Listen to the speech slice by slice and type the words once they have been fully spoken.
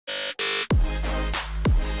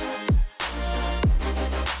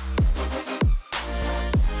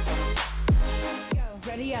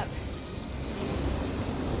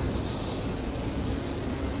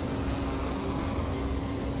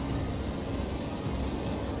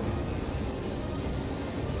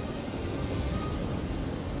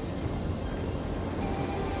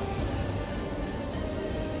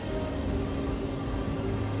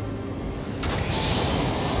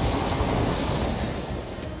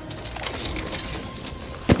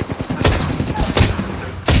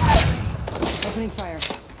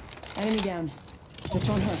Enemy down. This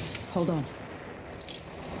won't hurt. Hold on.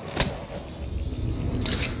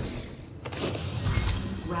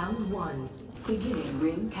 Round 1. Beginning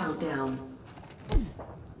ring countdown.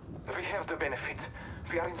 We have the benefit.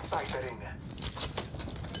 We are inside the ring.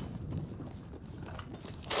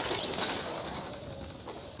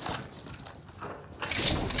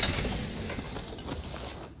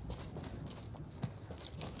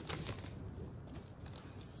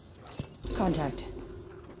 Contact.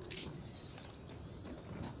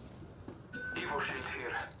 Evo shield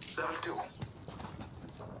here. Level 2.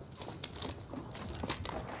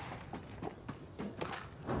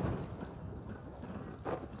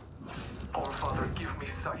 All Father, give me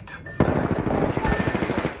sight.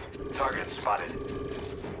 Target spotted.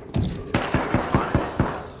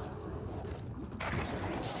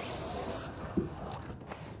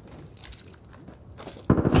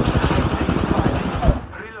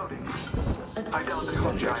 Reloading. I downed the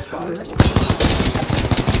subject spotted.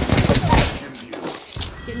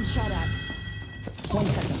 Getting shot at. 1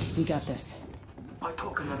 second. We got this. I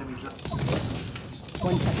talk an enemy's left.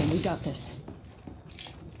 1 second. We got this.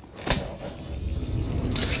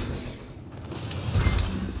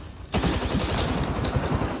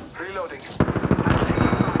 Reloading.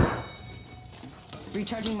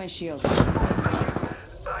 Recharging my shield. I'm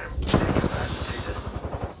incapacitated.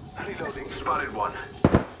 Reloading. Spotted one.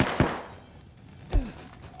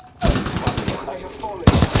 I have fallen.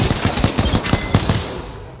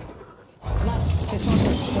 Last. This won't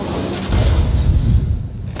hurt. Hold on.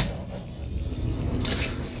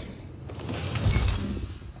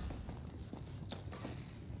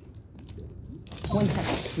 1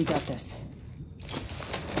 second. We got this.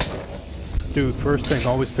 Dude, first thing,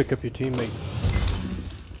 always pick up your teammate.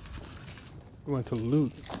 You want to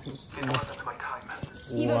loot. It wasn't my time.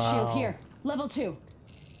 Evo shield here. Level 2.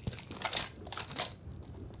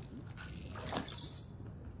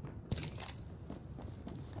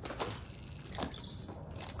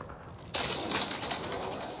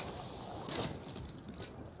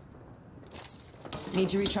 Need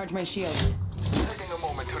to recharge my shields. Taking a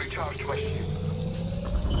moment to recharge my shield.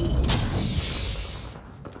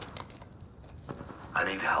 I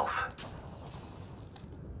need health.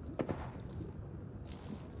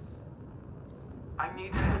 I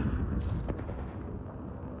need help.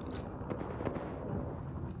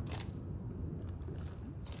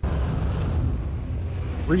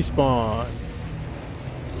 Respawn.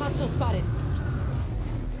 Hostile spotted.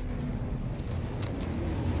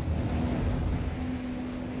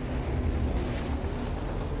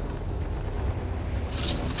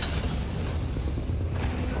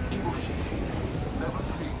 Evo shield here. Level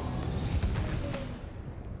 3.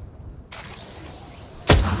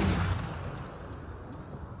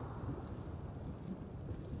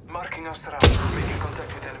 Marking our surroundings. Making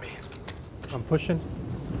contact with enemy. I'm pushing.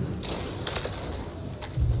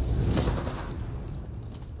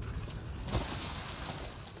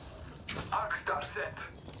 Arc star set.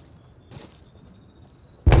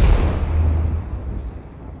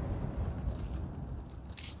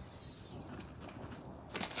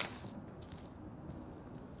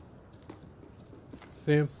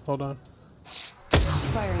 See him? Hold on.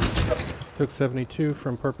 Firing. Took 72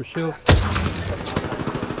 from purple shield.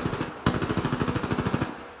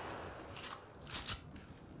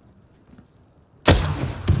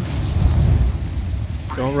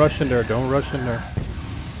 Don't rush in there. Don't rush in there.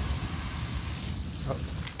 Oh,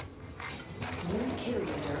 New kill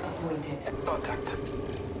leader appointed. Contact.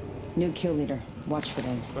 New kill leader. Watch for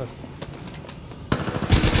them. that's-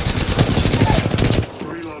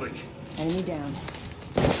 Reloading. Enemy down.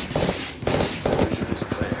 Vision is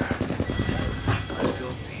clear. I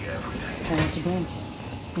still see everything. Try not to blink.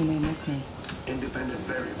 You may miss me. Independent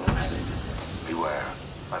variables. Beware.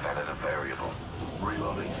 I've added a variable.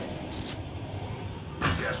 Reloading.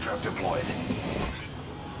 Gas trap deployed.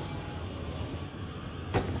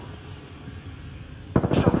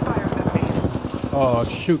 Shots fired at me. Oh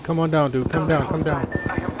shoot! Come on down, dude. Come down. Come down.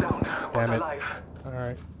 I am down, but Damn it. alive. All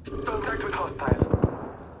right. Contact with hostile.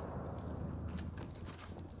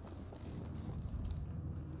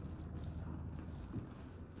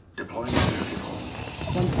 Deploying variable.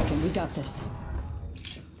 1 second. We got this.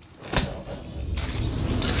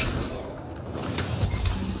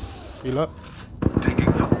 Heal up.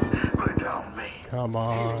 Taking fire. Right down me. Come Healing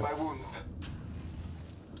on. my wounds.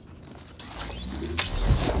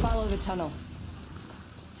 Follow the tunnel.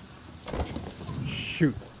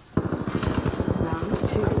 Shoot. Round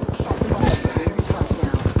 2. Ring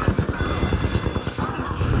countdown.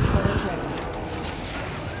 Photos ready.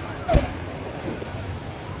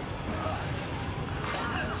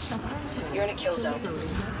 Attention. You're in a kill zone.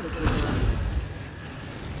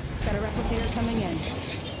 Got a replicator coming in.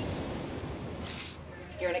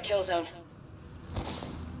 You're in a kill zone.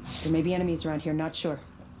 There may be enemies around here, not sure.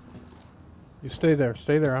 You stay there.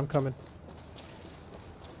 Stay there. I'm coming.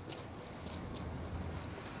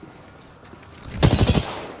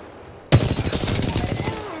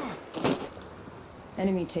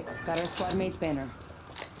 Enemy tick. Got our squad mate's banner.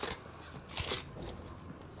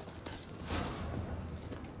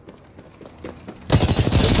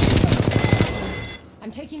 I'm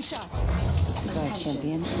taking shots. Bye,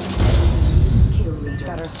 champion. Kill leader.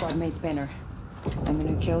 Got our squad mate's banner. I'm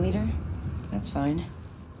gonna kill leader? That's fine.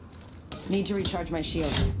 Need to recharge my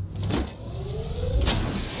shield.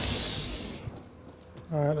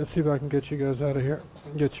 Alright, let's see if I can get you guys out of here.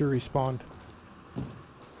 Get you respawned.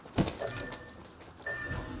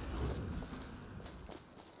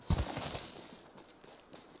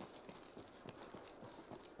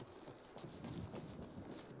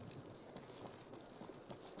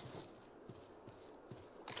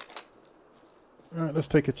 Alright, let's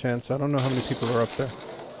take a chance. I don't know how many people are up there.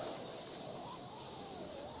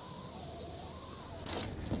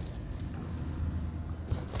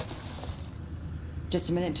 Just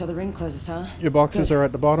a minute until the ring closes, huh? Your boxes Good. are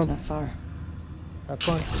at the bottom? It's not far. That's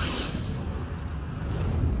fine.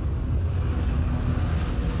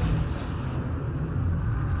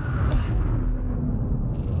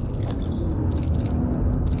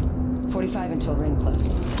 $45 until ring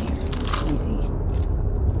close. Easy.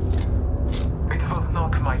 It was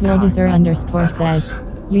not my Swoldizer underscore says,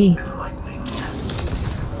 Yee. Lightning.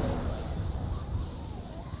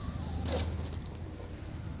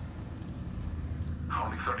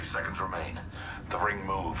 Only 30 seconds remain. The ring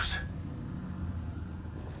moves.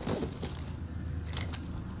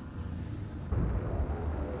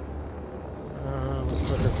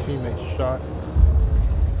 Looks like our teammate shot.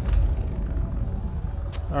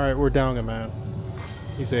 Alright, we're down a man.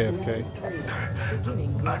 He's AFK.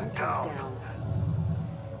 I'm down.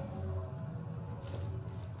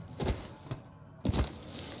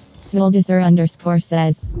 Swoldizer underscore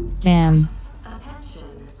says, damn.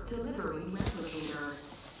 Attention, delivering replicator.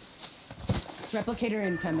 Replicator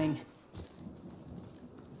incoming.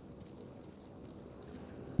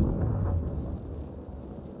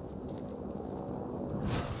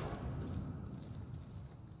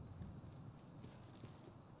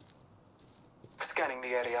 Scanning the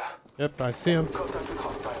area. Yep, I see him. Contact with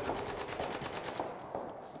hostile.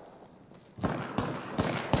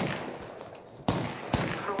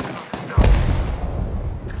 Throwing out the stone.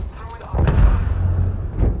 Throwing out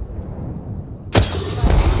the stone.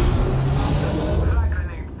 Frag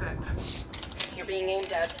grenade sent. You're being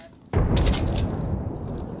aimed at.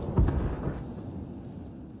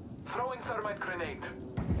 Throwing thermite grenade.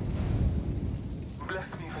 Bless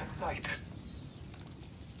me with sight.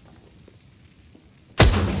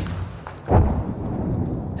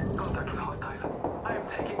 Contact with hostile. I am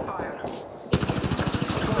taking fire.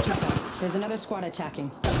 Watch yourself. There's another squad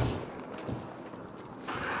attacking. The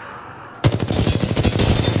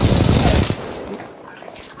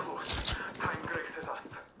ring is close. Time graces us.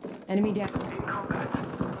 Enemy down. In combat.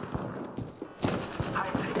 I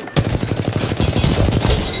am taking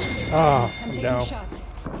Ah, I'm I'm taking down. shots.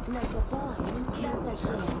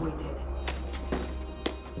 Appointed.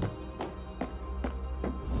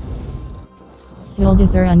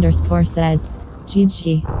 Swoldizer underscore says,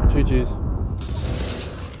 GG. GG's.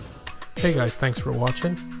 Hey guys, thanks for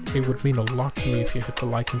watching. It would mean a lot to me if you hit the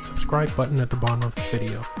like and subscribe button at the bottom of the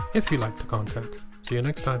video, if you like the content. See you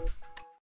next time.